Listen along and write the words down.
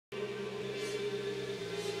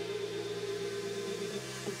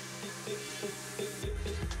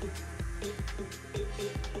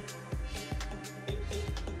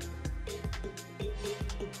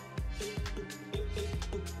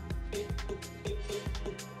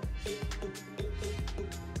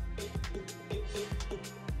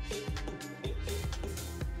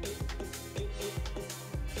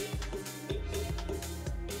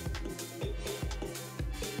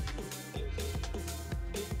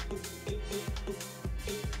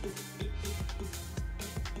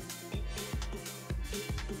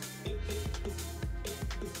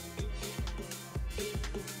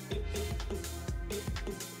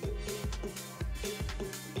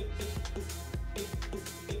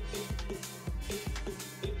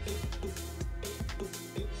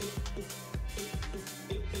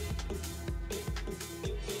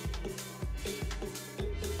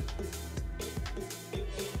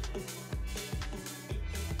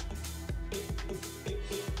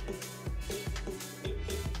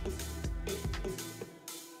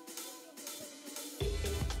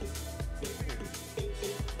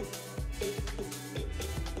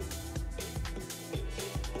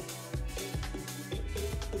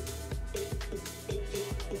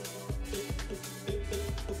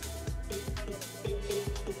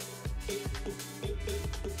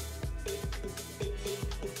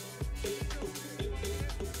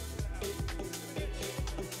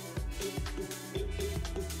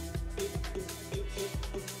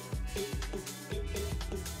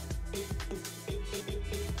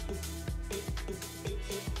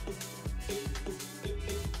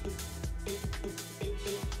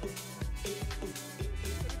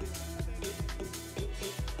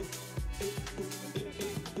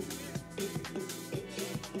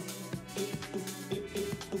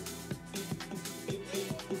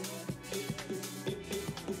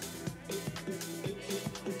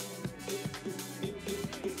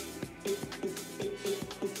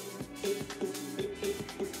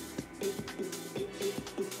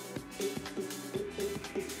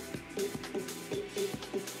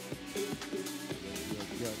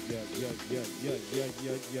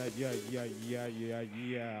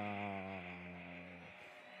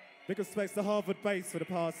Big respects to Harvard Base for the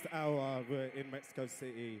past hour. We're in Mexico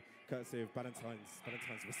City, courtesy of Ballantine's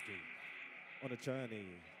Whiskey. On a journey.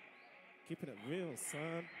 Keeping it real,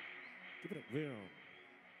 son. Keeping it real.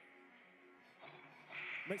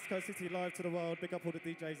 Mexico City live to the world. Big up all the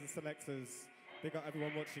DJs and selectors. Big up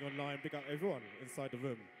everyone watching online. Big up everyone inside the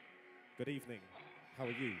room. Good evening. How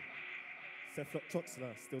are you? Seth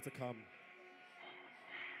Troxler still to come.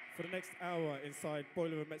 For the next hour inside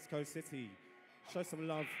Boiler Room, Mexico City, show some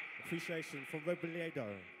love, appreciation from Rebolledo.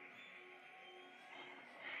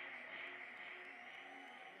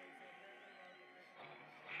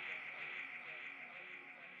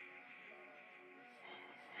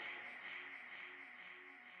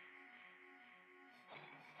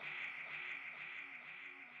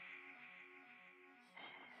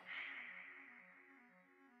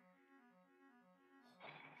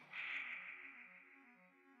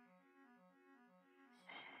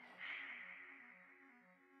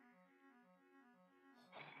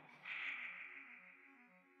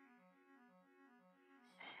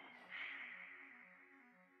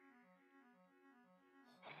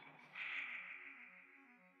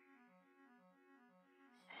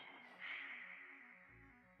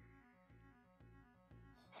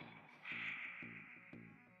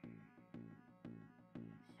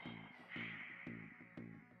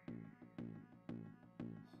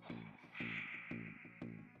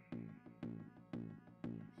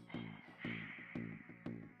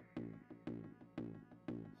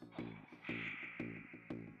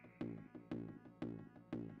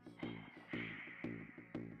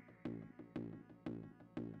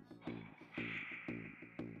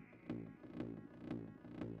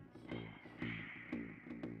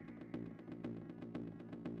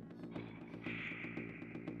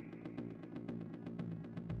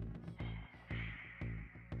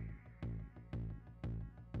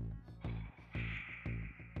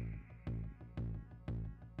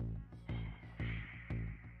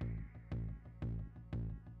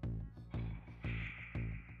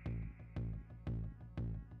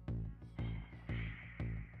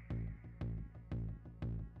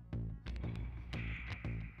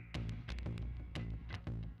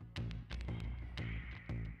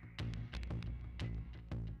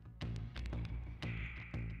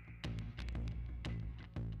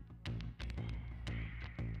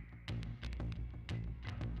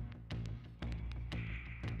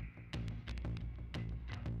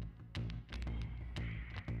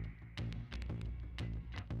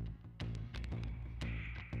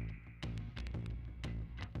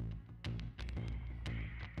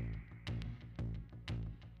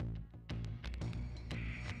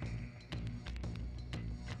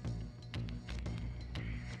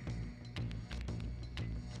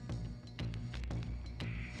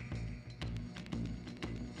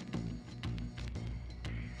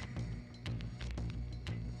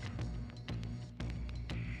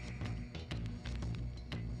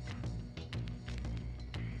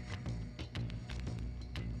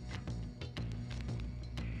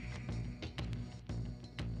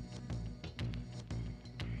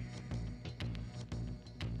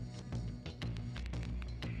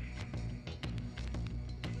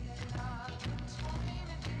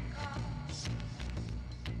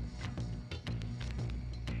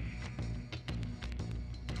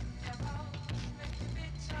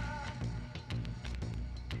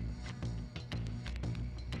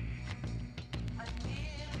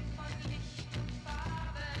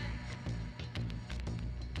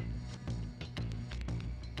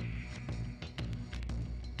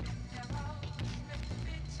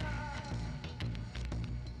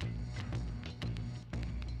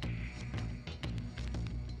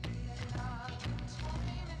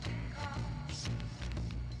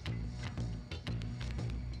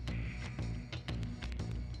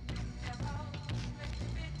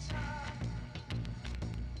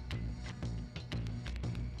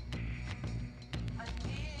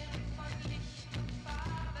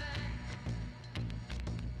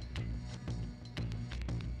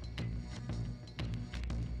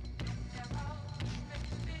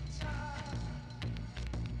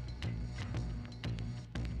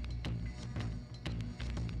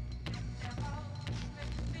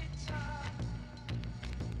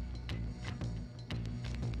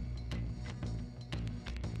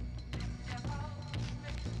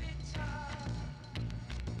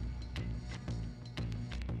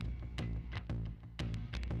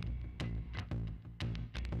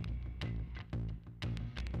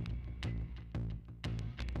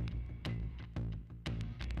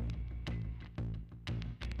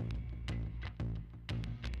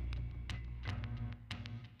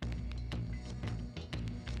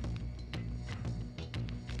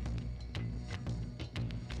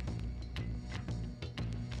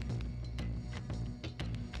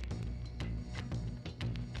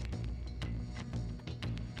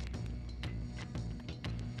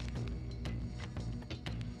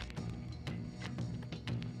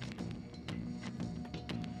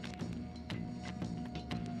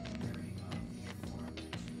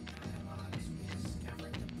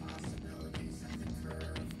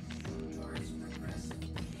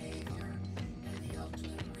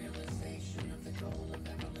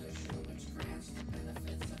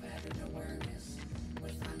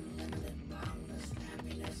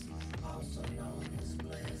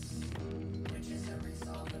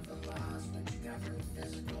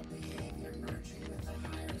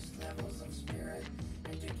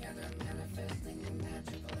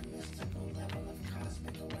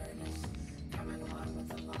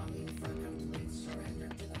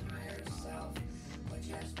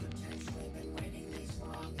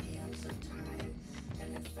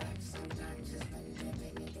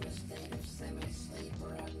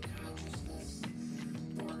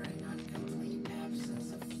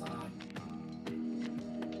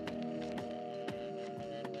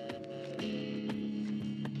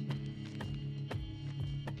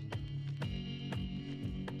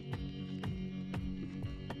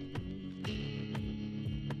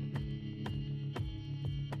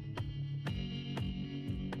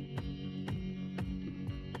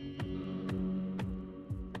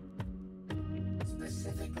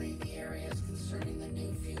 areas concerning the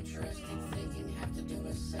new futuristic thinking have to do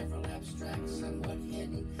with several abstract, somewhat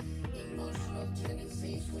hidden emotional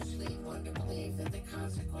tendencies which lead one to believe that the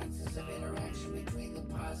consequences of interaction between the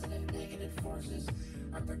positive and negative forces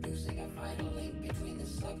are producing a vital link between the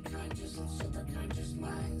subconscious and superconscious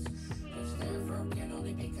minds, which therefore can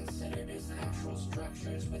only be considered as actual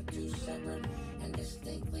structures with two separate and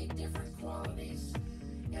distinctly different qualities.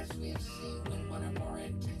 As we have seen, when one or more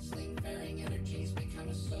intensely varying energies become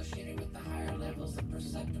associated with the higher levels of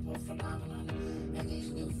perceptible phenomenon, and these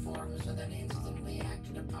new forms are then instantly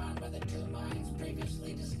acted upon by the two minds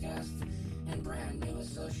previously discussed, and brand new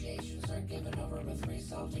associations are given over with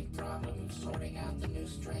resulting problem of sorting out the new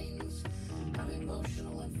strains of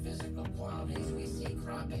emotional and physical qualities we see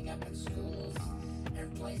cropping up in schools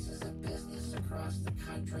and places of business across the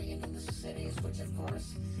country and in the cities, which of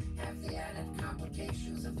course have the added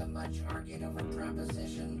complications of the much argued over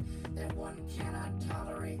proposition that one cannot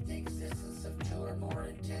tolerate the existence of two or more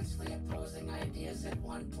intensely opposing ideas at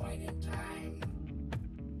one point in time.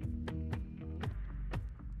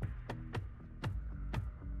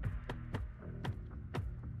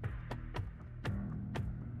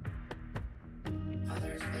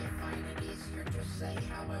 Others may find it easier to say,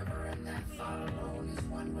 however, and that thought alone is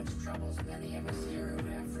one which troubles many of us here who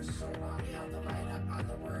have for so long held the light up on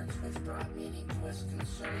the words which brought meaning to us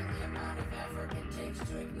concerning the amount of effort it takes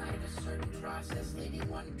to ignite a certain process leading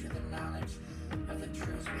one to the knowledge of the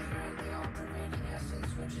truth behind the all-pervading essence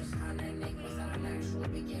which is unending without an actual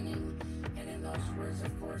beginning, and in those words,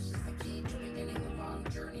 of course, is the key to beginning the long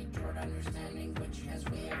journey toward understanding, which, as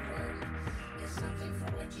we have learned, is something for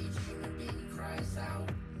which each human being cries out,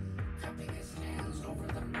 cupping his hands over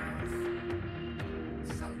the mouth.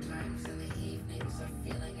 Sometimes in the evenings, a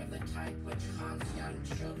feeling of the type which haunts young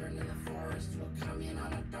children in the forest will come in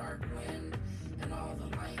on a dark wind, and all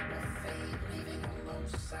the light will fade, leaving a low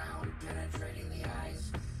sound penetrating the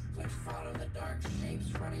eyes, which follow the dark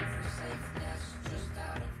shapes running for safe nests just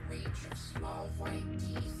out of reach of small white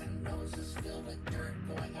teeth and noses filled with dirt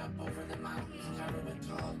going up over the mountains covered with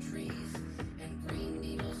tall trees and green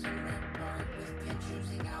needles and red bark with pitch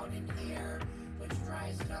oozing out into the air, which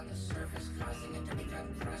dries it on the surface, causing it to become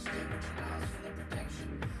crusty, which allows for the protection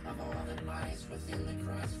of all that lies within the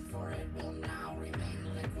crust, for it will now remain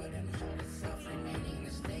liquid and hold itself remaining in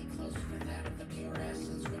a state closer to that of the pure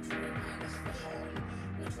essence, which will remind us of the home,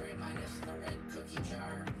 which will remind us of the red cookie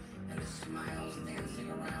jar, and the smiles dancing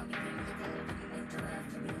around it in the golden winter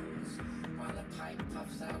afternoons, while the pipe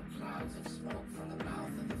puffs out clouds of smoke from the mouth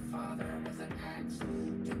of the father with an axe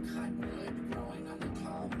to cut wood growing on the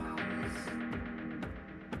tall mountains.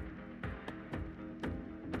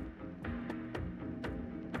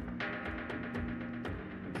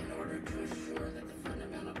 In order to assure that the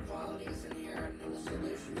fundamental qualities inherent in the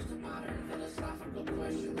solutions to modern philosophical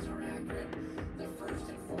questions are accurate, the first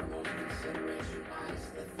and foremost consideration lies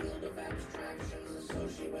in the field of abstractions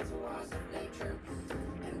associated with the laws of nature,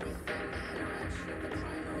 and with them the interaction of the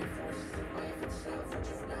primary forces of life itself, which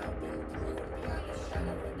have now been proven beyond a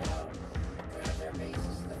shadow of a doubt to have their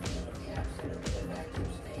basis in the field of the absolute vacuum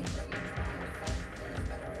state, bringing to mind the fact that there is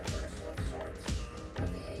better reversal of sorts of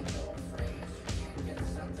the age-old phrase, you can't get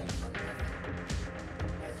something from nothing.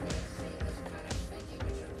 As we have seen, this kind of thinking,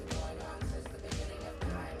 which has been going on since the beginning of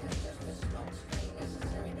time, is just a smoke screen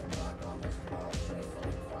necessary to block almost all truthful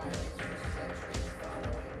inquiries for centuries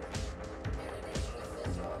following. And it is with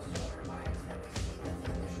this also in our minds that we see that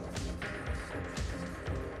the initial thinking of the subject is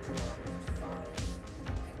critical to our most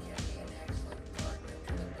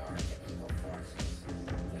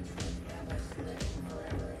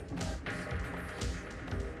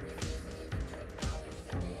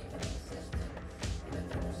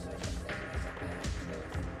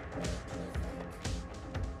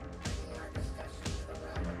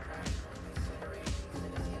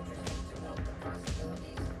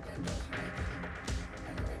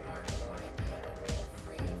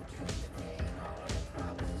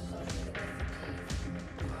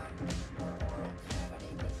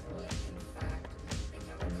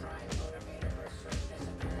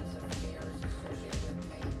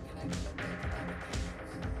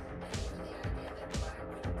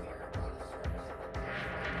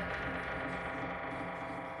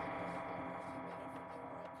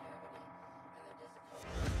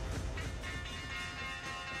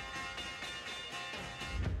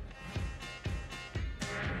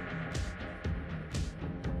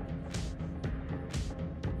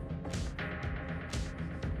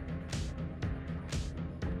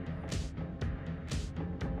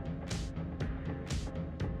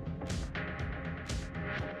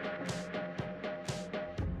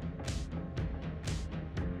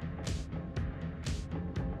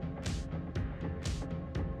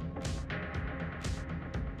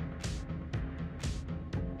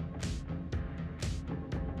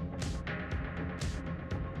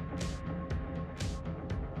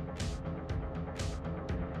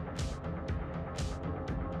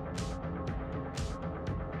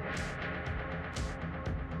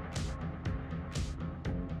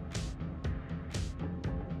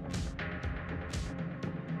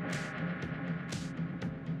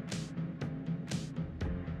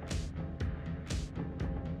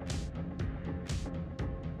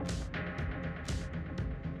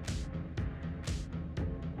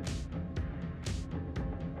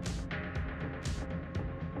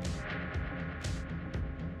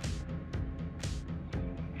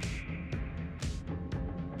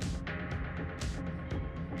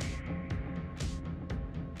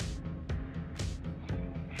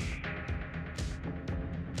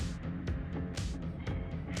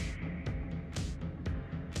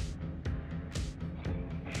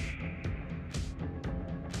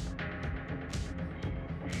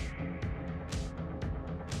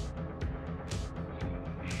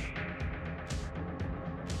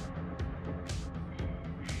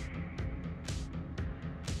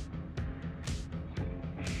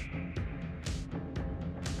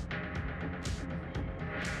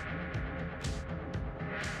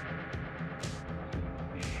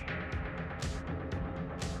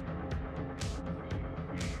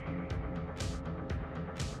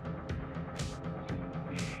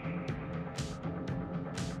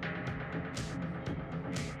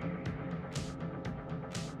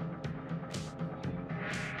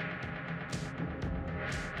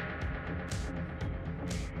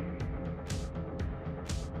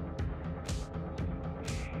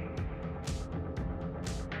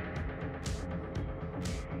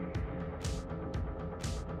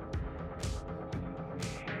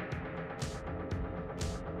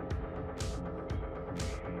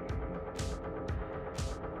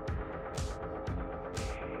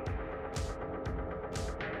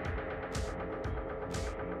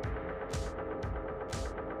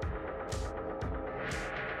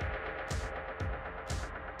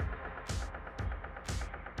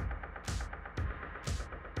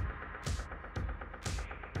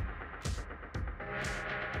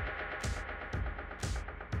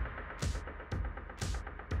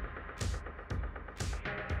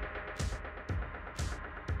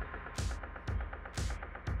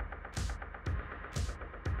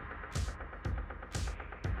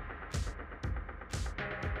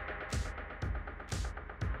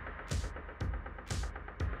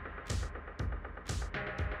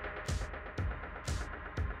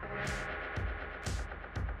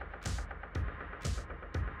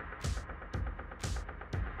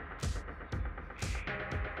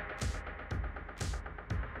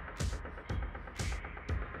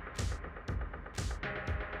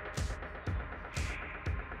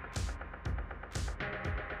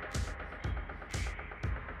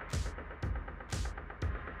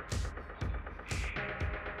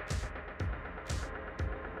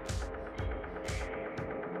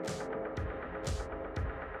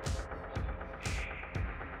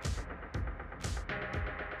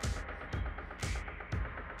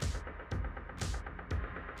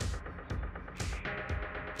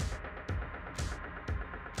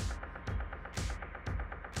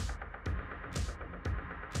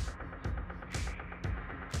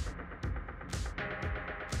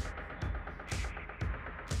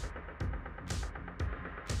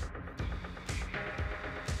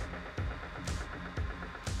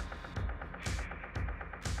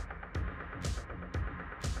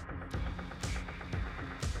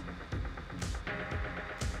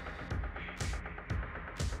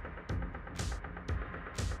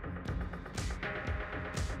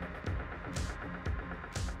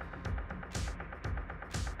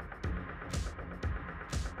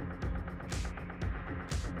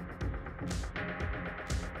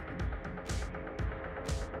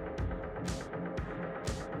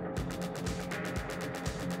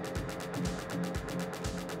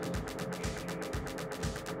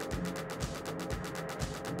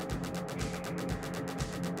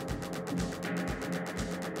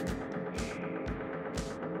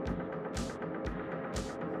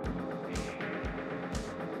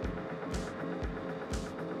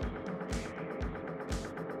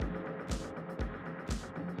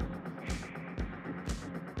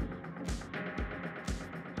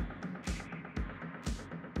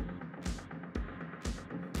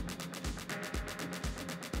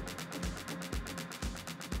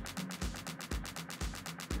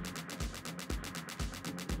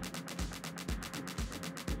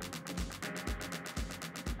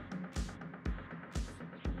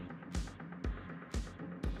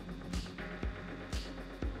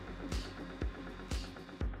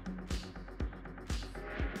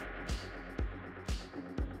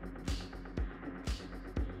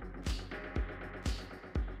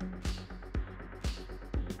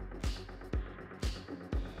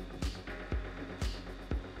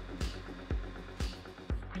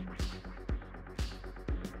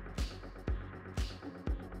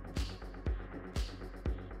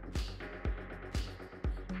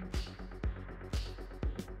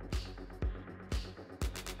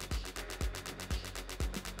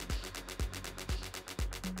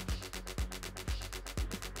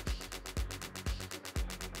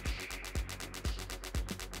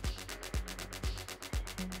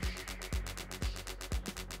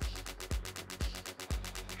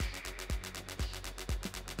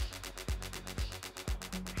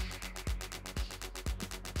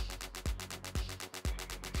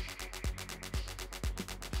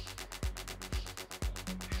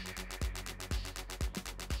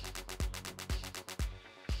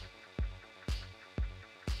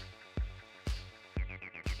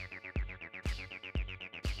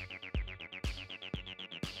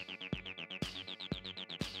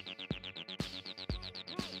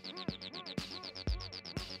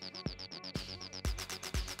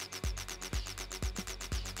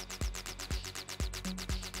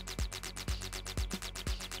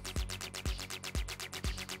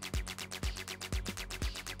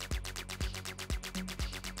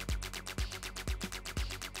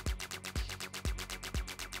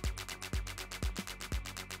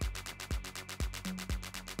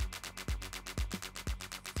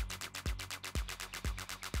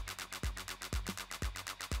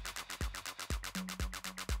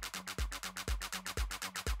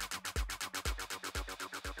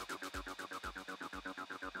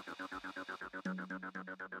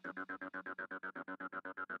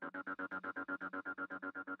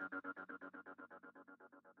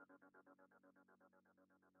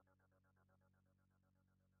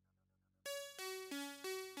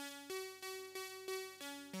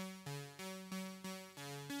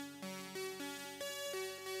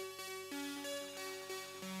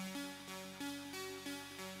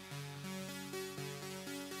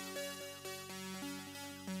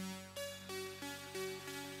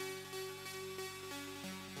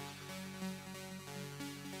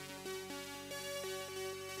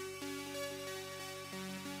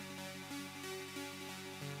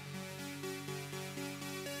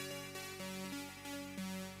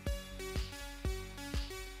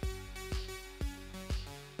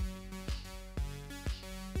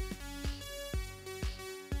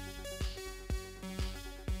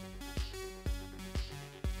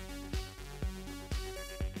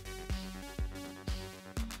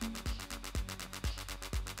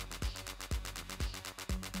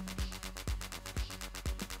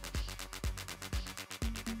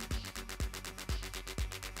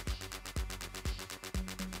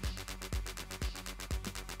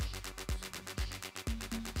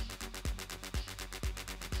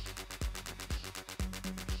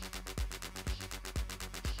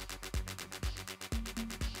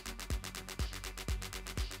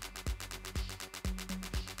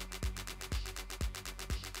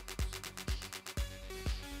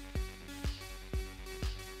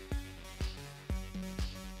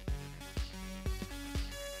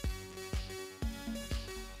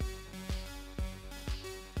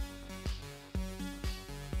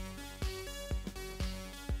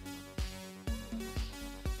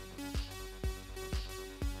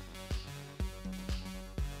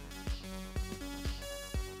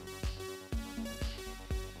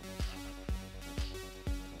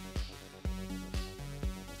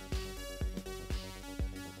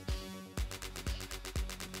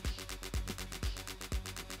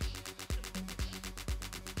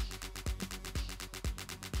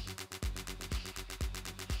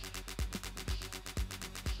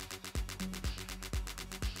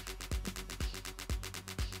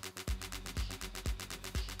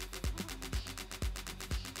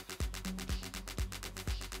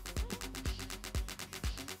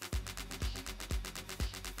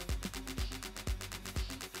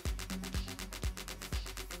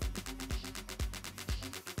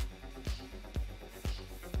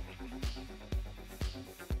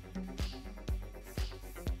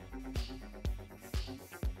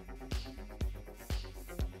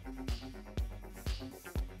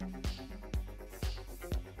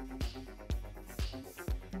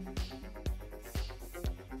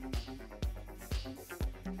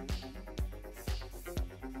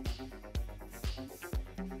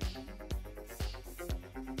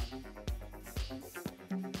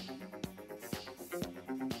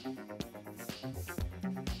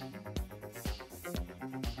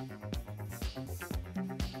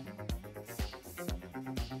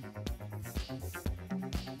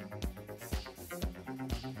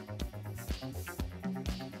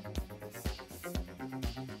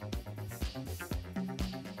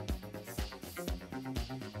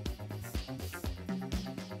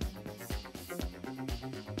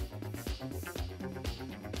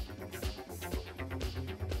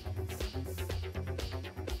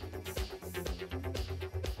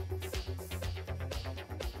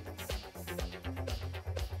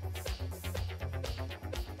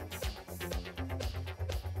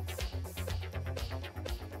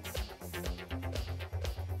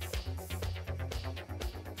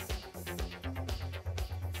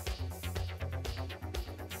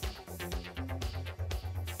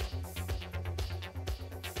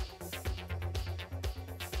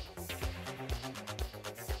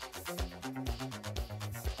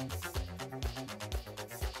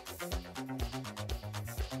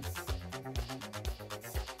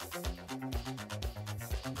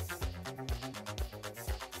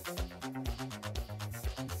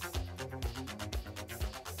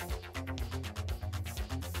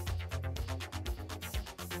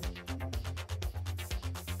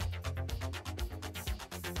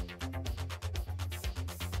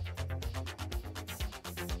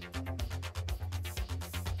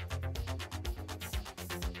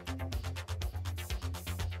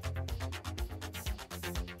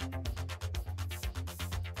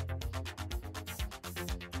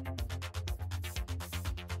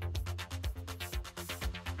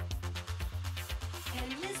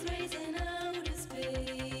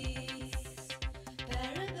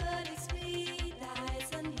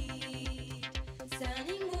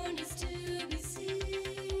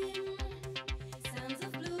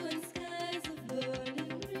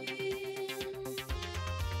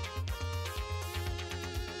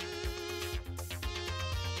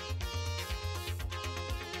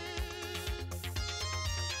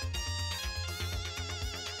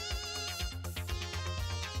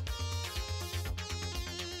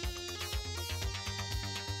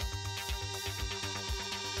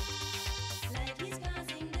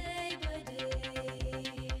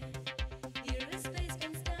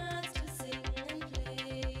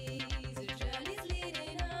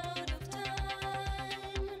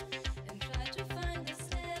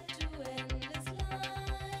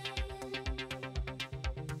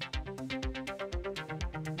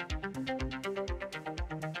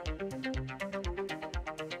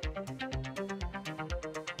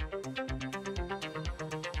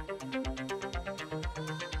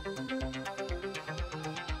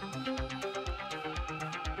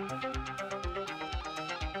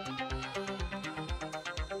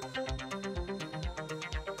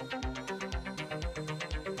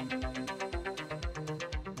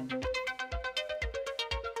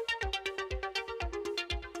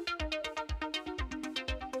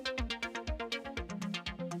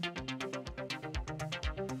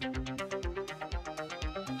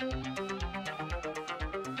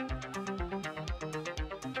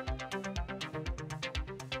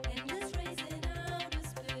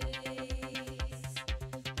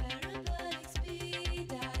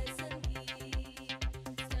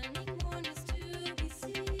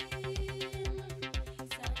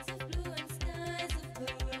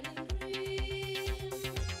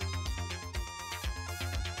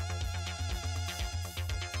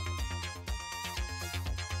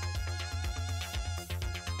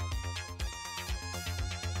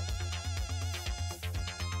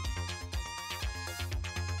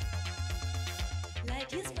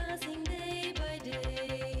Years passing day by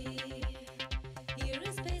day. Here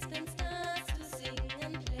a spaceman starts to sing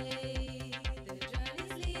and play. The child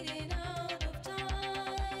is leading out of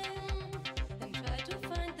time and try to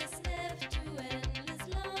find the step to endless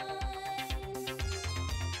line.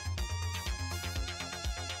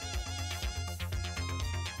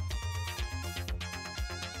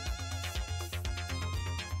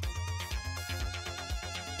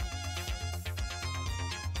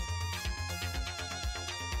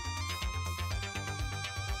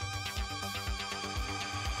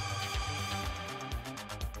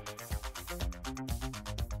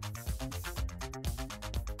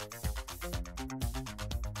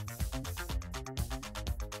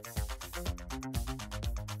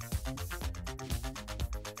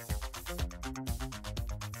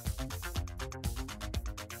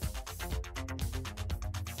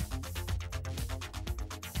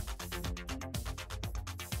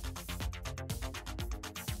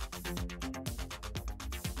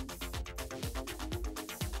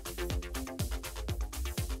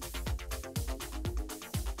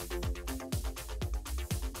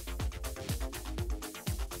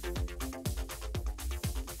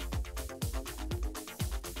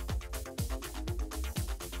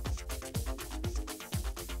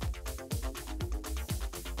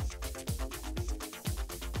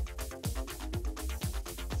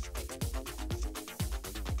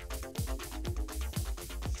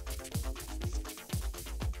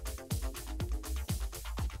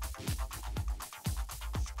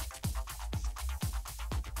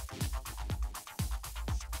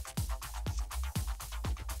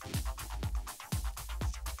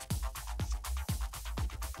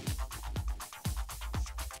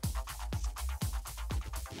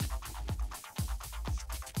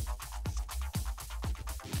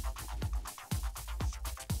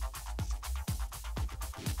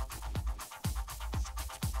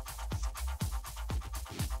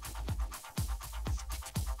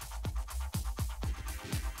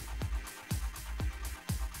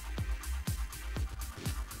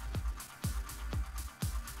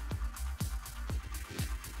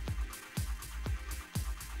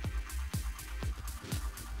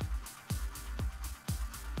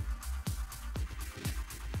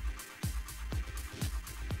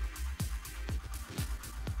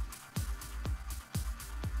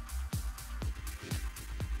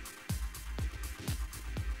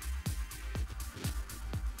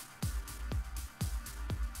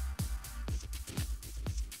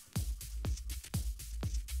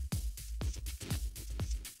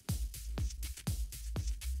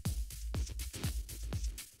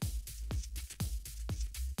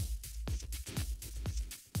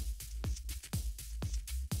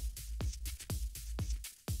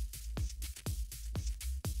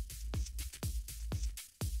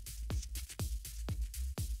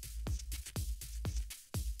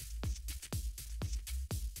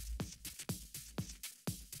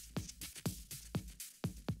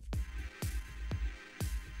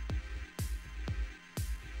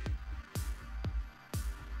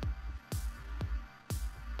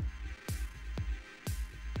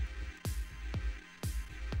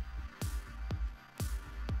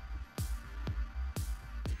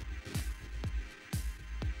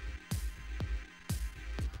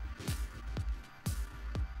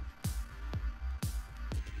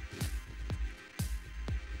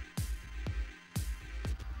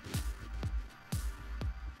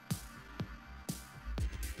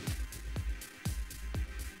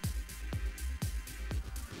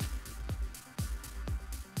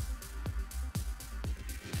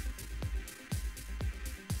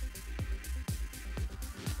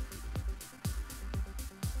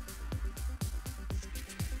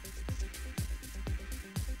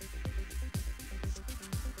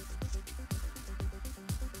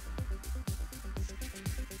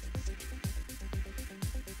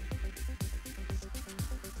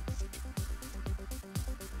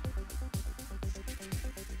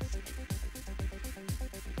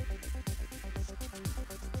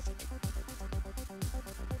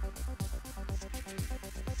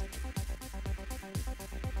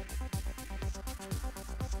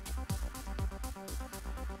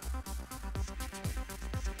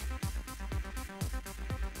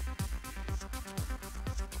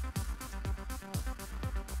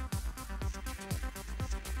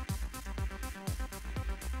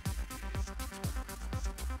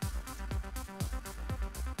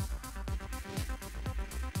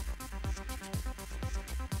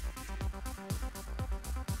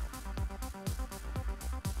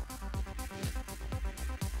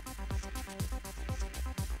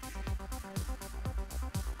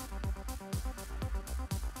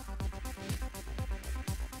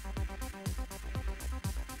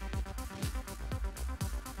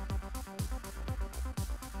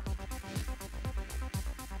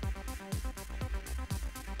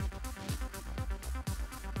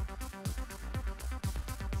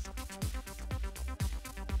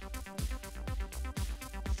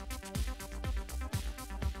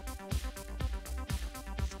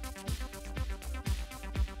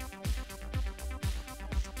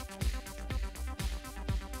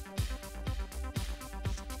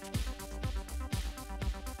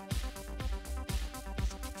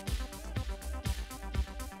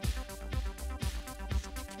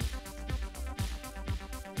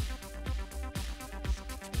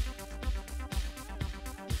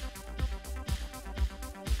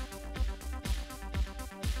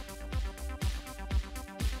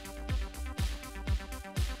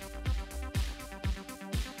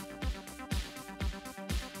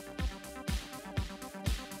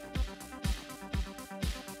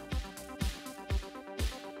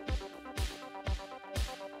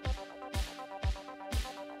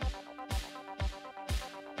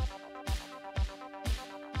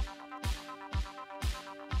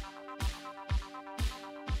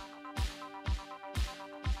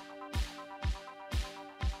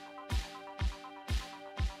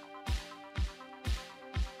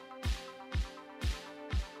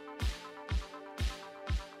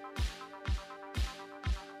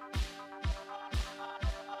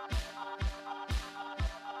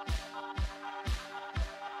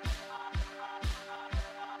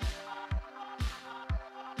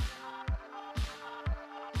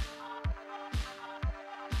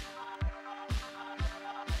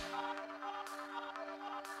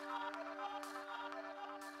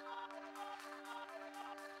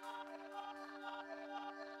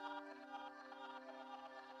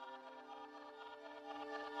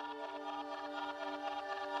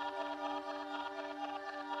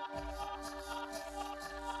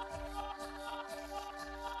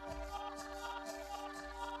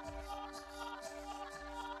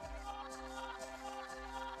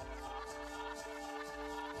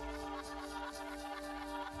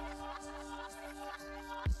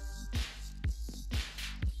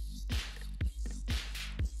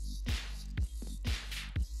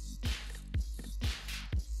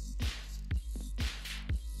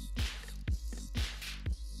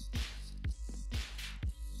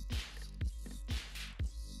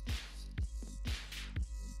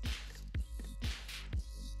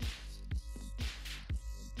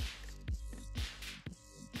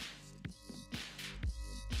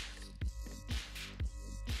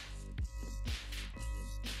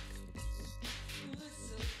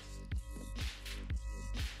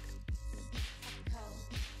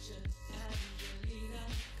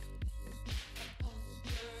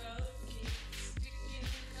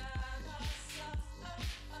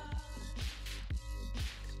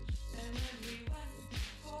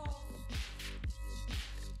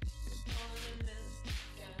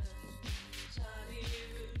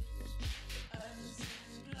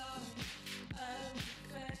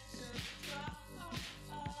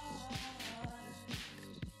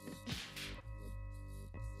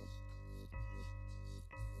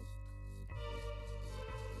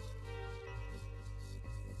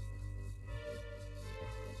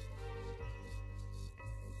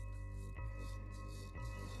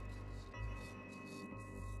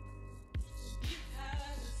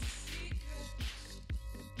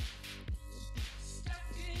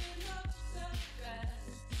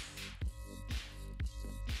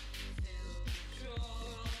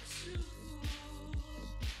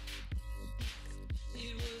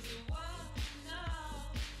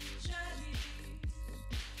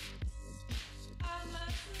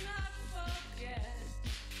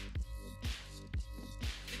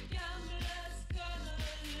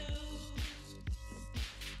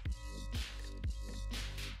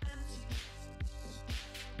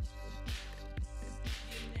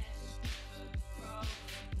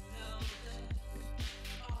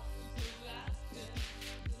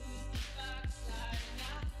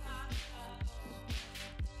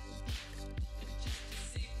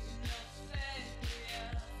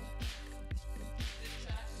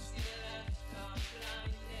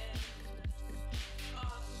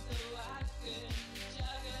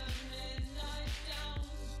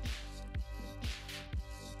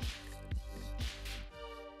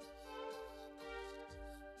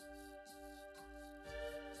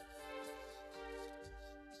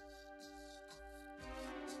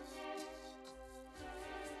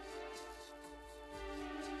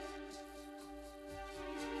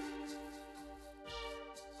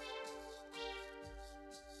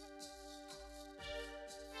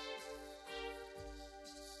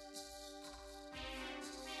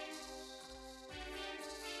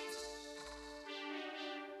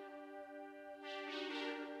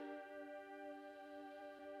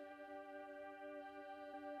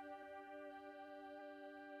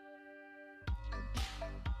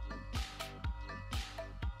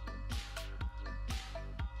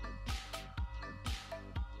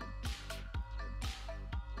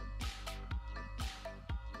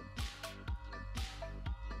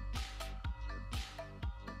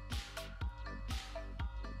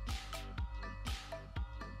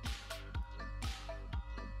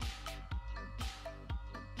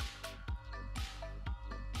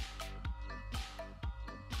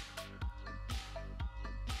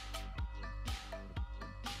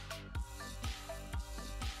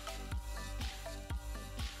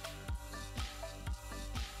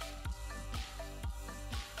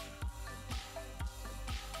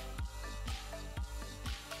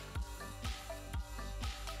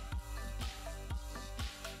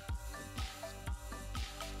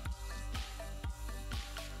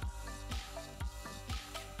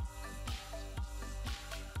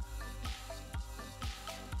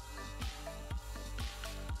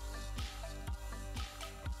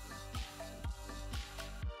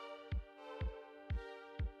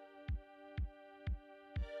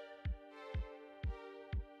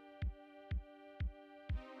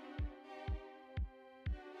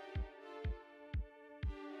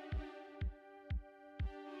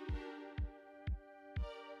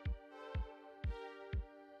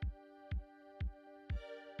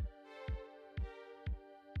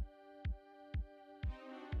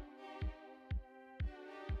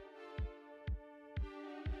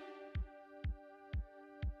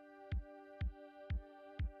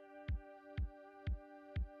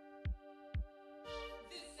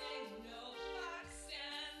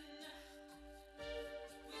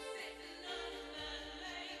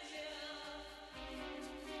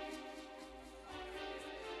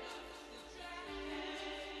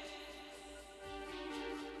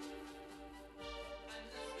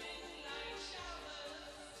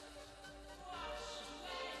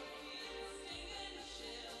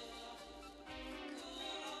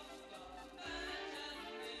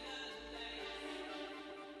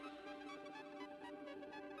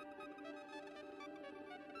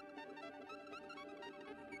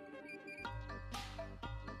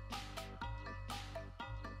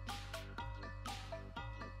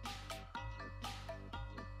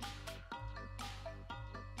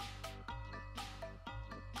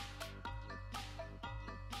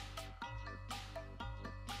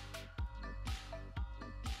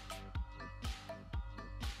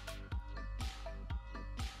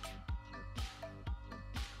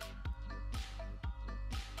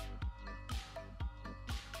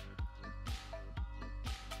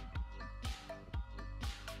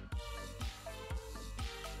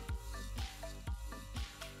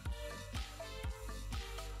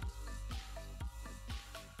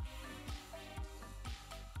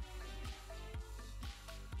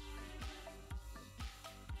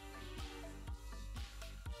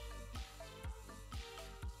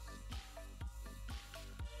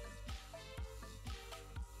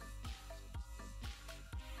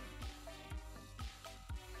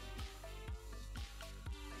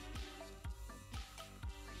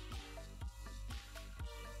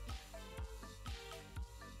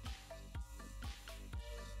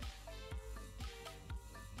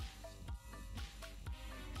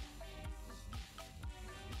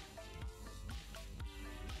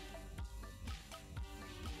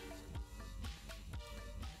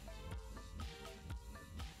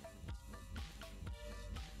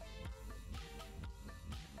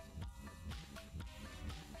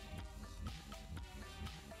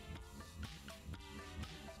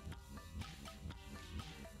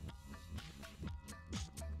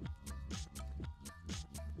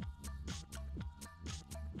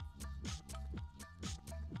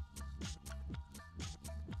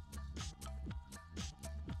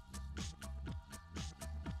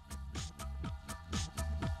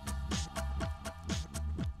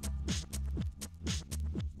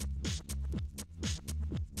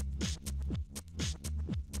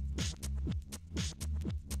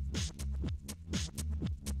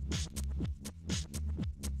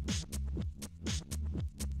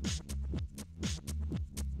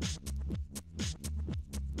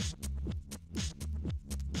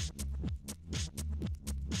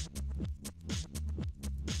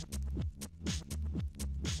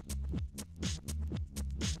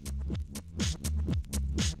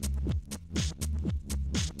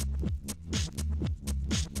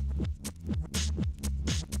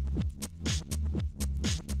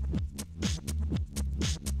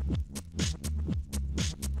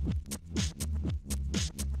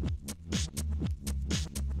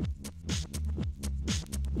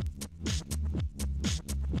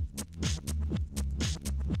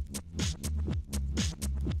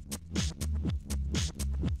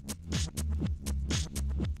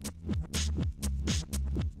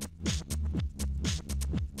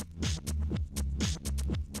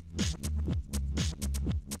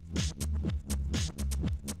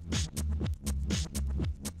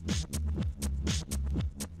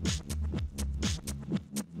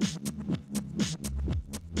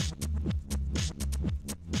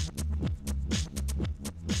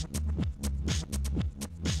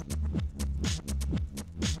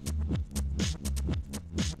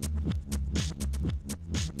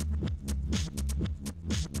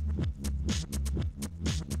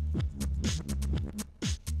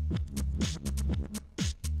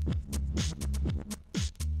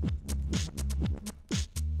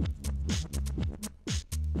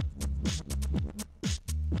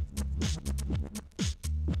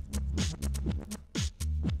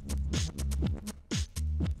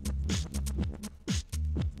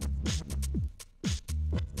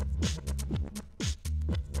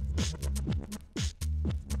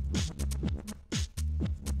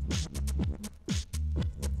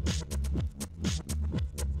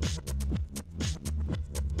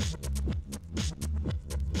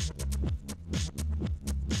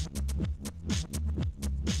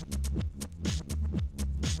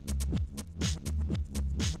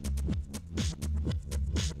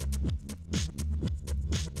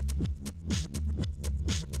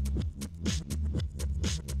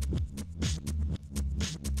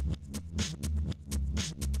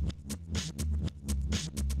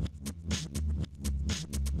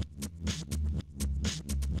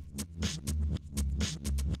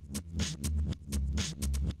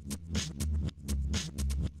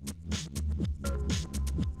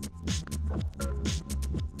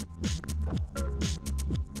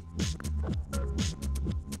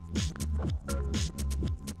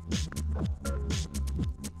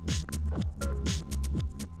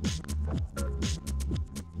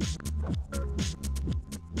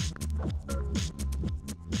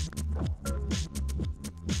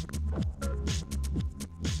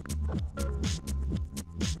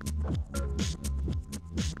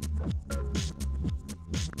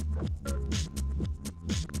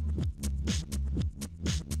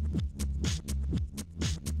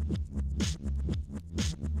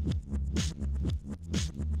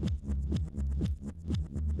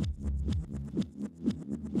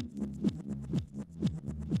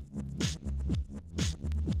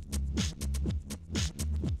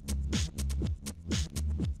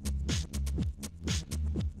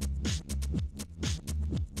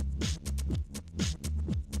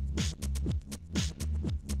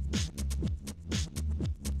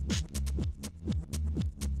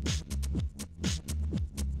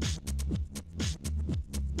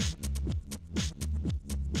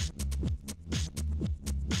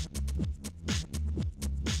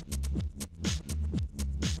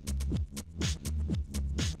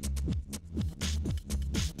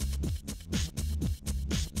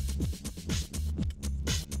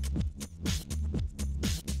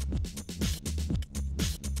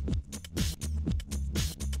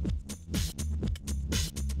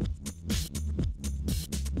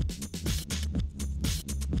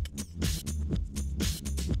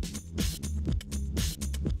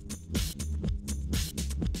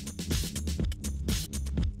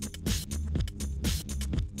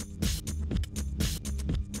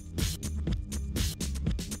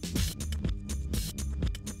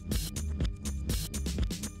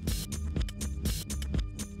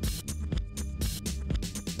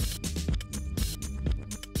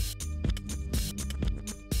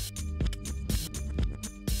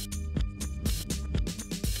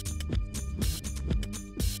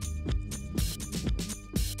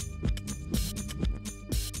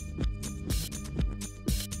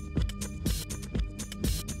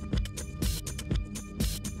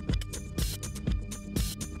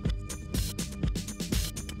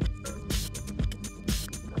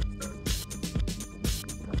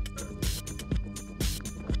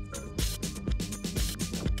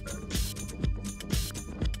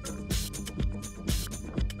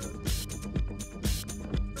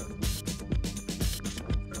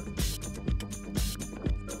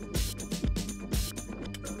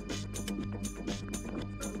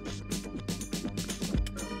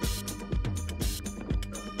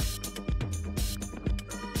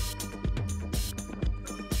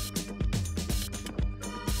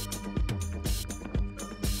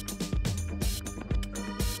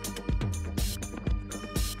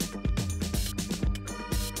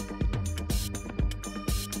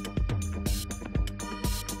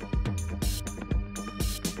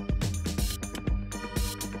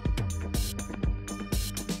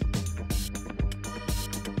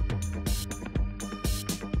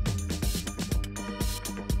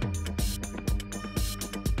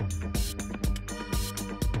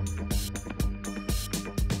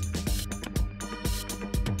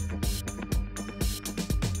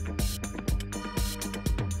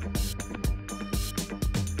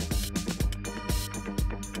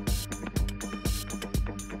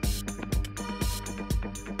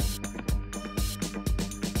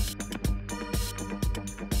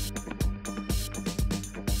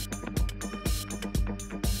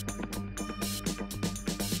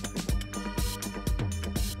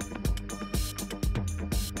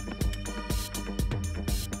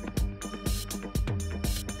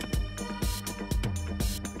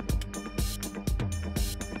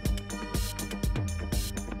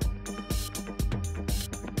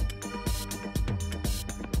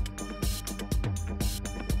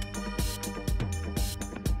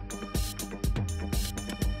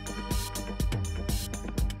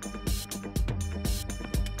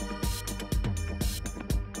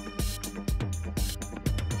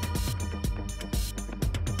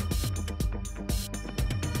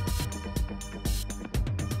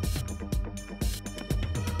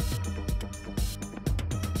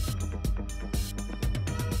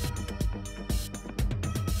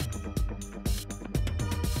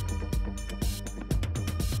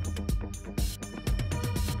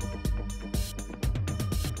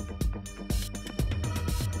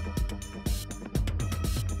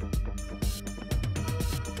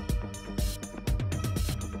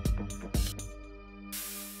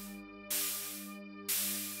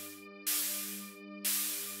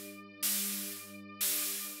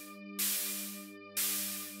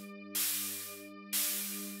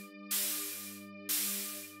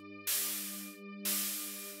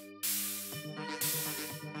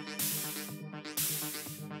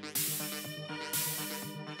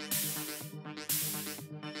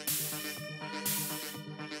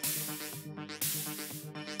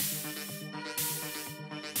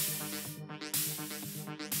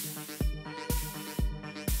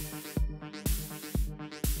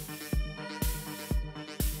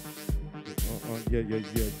 Yeah.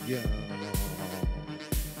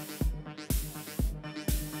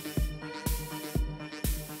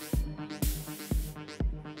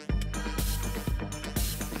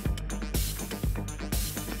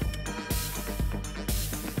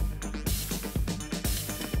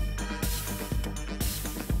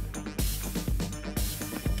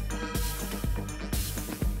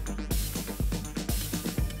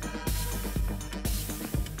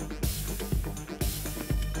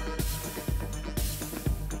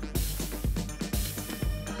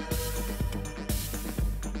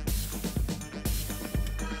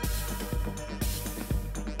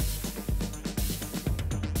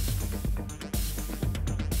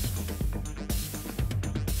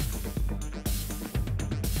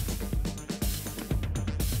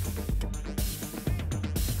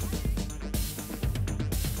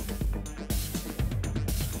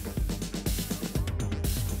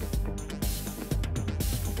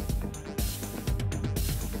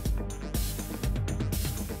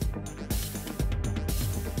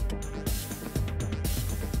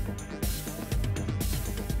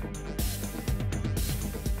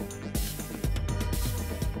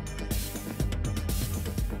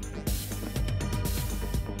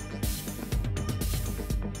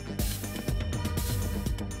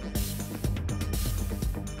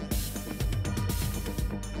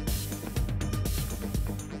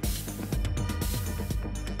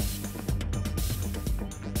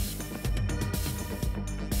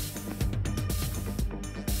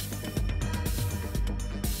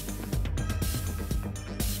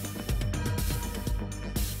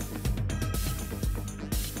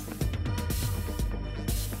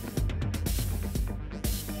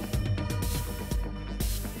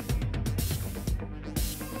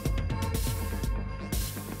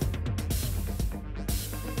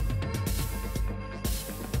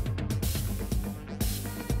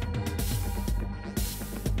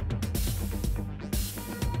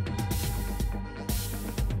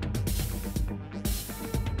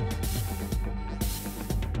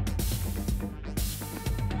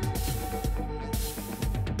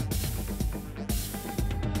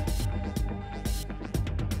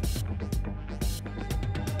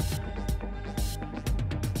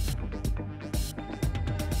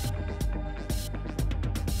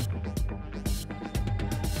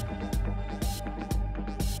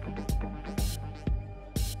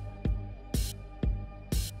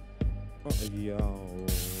 Yo.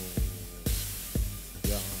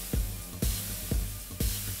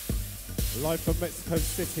 Live from Mexico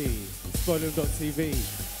City,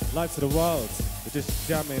 Rebolledo.TV, live to the world. We're just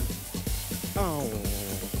jamming. Oh.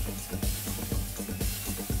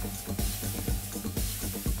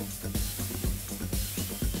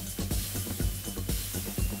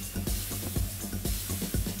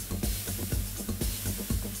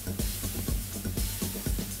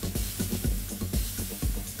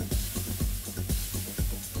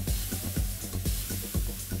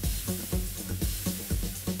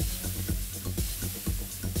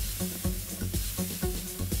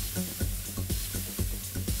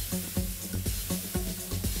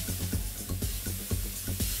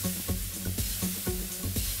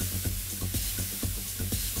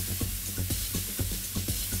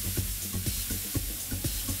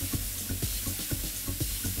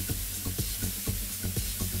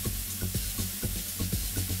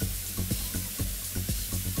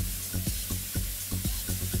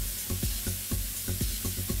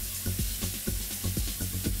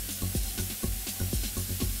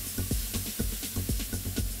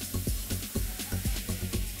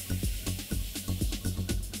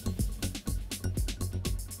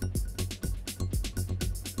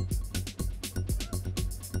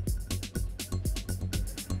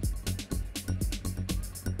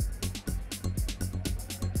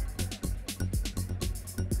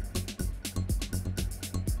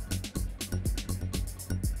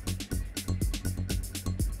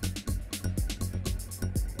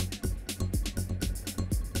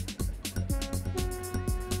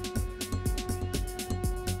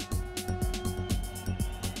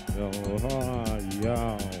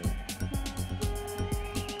 Yo.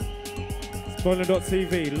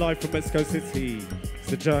 Rebolledo.TV, live from Mexico City.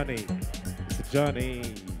 It's a journey. It's a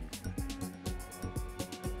journey.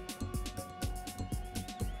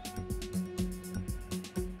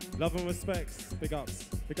 Love and respects. Big ups.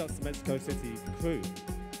 Big ups to Mexico City crew.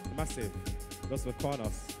 Massive. Los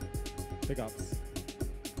Vaquanos. Big ups.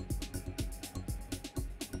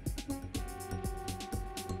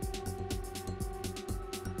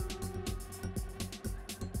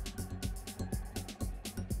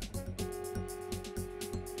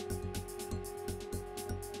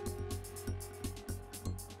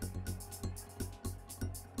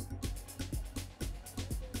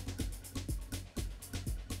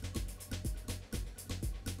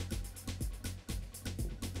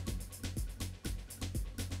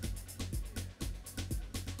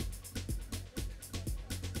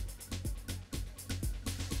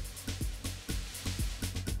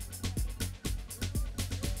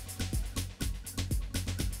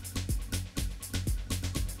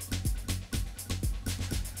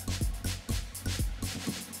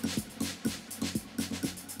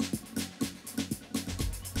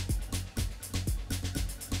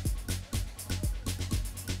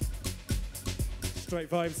 straight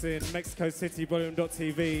vibes in Mexico City,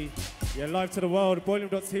 Rebolledo.TV. Yeah, live to the world,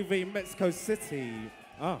 Rebolledo.TV, Mexico City.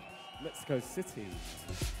 Mexico City.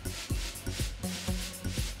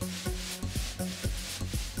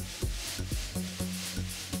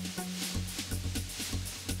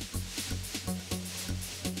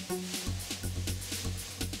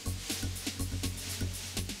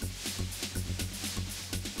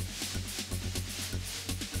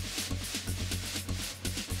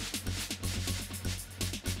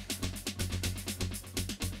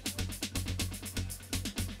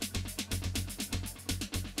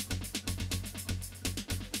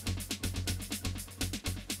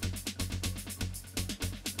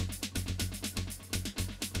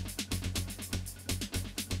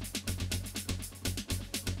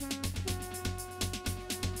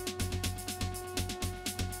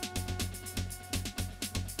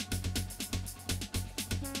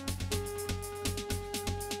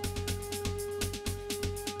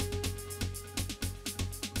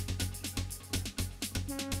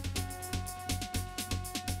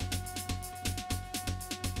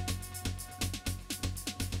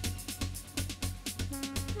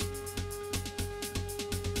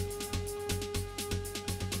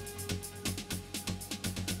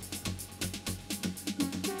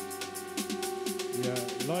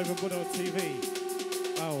 Live on Rebolledo.TV.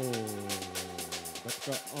 Oh, let's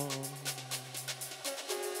go on.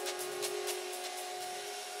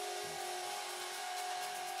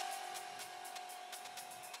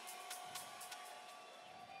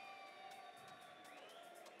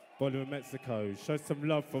 Rebolledo in Mexico. Show some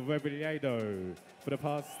love for Rebolledo for the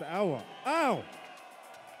past hour. Ow!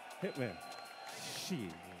 Hit me. Shit.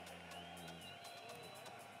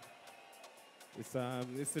 It's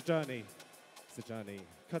the journey. It's a journey.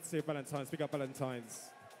 Courtesy of Valentine's. Big up Valentine's.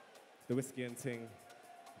 The whiskey and ting.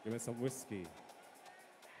 Give me some whiskey.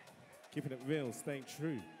 Keeping it real, staying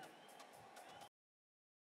true.